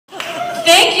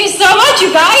Thank you so much,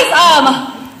 you guys.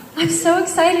 I'm so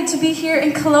excited to be here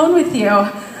in Cologne with you.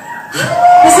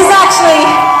 This is actually,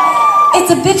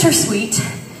 it's a bittersweet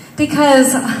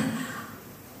because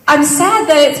I'm sad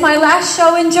that it's my last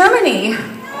show in Germany.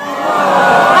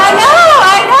 I know.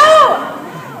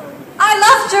 I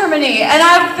love Germany, and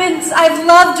I've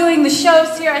loved doing the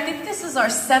shows here. I think this is our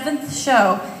 7th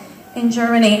show in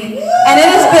Germany, and it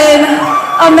has been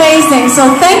amazing.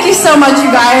 So thank you so much,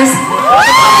 you guys, for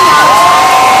coming out,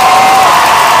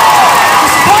 for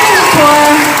supporting the tour,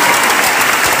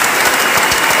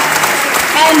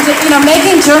 and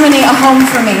making Germany a home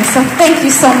for me. So thank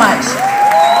you so much.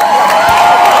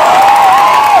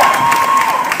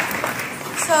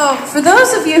 So for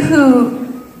those of you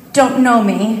who don't know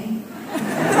me,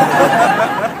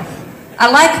 I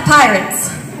like pirates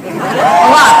a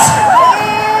lot.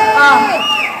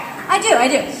 I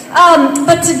do.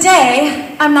 But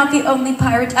today, I'm not the only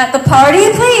pirate at the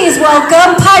party. Please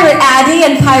welcome Pirate Addy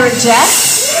and Pirate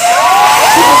Jess.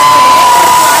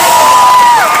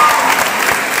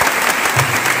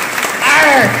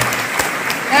 Arr.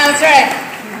 That's right.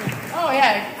 Oh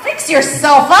yeah, fix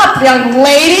yourself up, young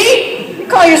lady. You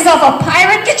call yourself a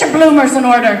pirate? Get your bloomers in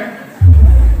order.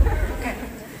 Okay.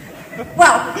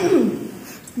 Well,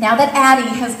 now that Addie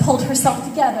has pulled herself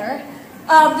together,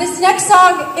 this next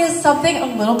song is something a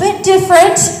little bit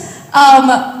different.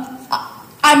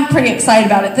 I'm pretty excited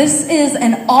about it. This is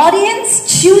an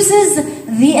Audience Chooses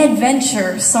the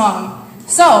Adventure song.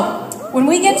 So, when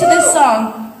we get to this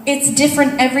song, it's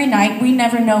different every night. We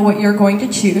never know what you're going to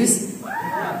choose.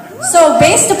 So,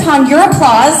 based upon your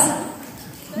applause,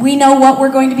 we know what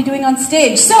we're going to be doing on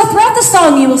stage. So, throughout the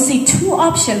song, you will see 2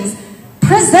 options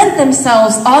present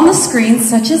themselves on the screen,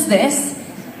 such as this,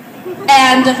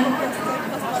 and...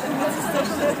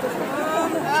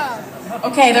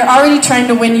 Okay, they're already trying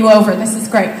to win you over. This is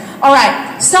great. All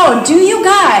right, so do you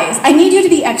guys, I need you to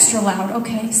be extra loud,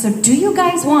 okay? So do you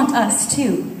guys want us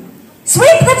to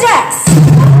sweep the decks?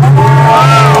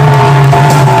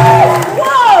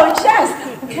 Whoa, Jess.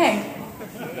 Okay,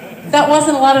 that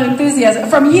wasn't a lot of enthusiasm.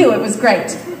 From you, it was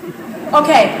great.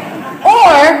 Okay,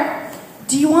 or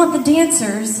do you want the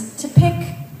dancers to pick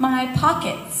my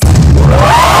pockets?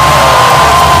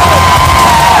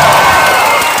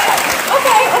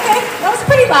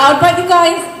 Pretty loud, but you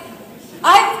guys,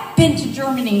 I've been to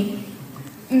Germany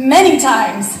many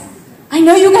times. I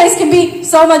know you guys can be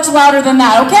so much louder than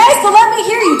that, okay? So let me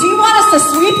hear you. Do you want us to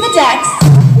sweep the decks?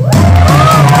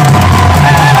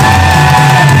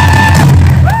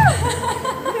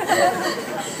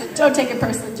 Don't take it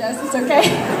personally, Jess. It's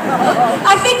okay.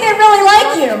 I think they really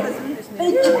like you.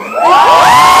 They do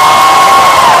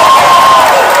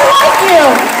like you.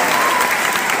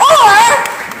 Or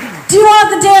do you want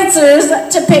the dancers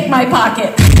to pick my pocket?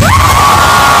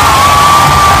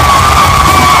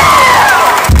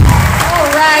 All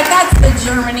right, that's the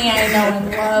Germany I know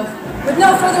and love. With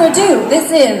no further ado, this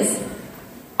is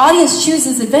Audience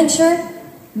Chooses Adventure,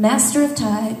 Master of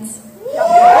Tides.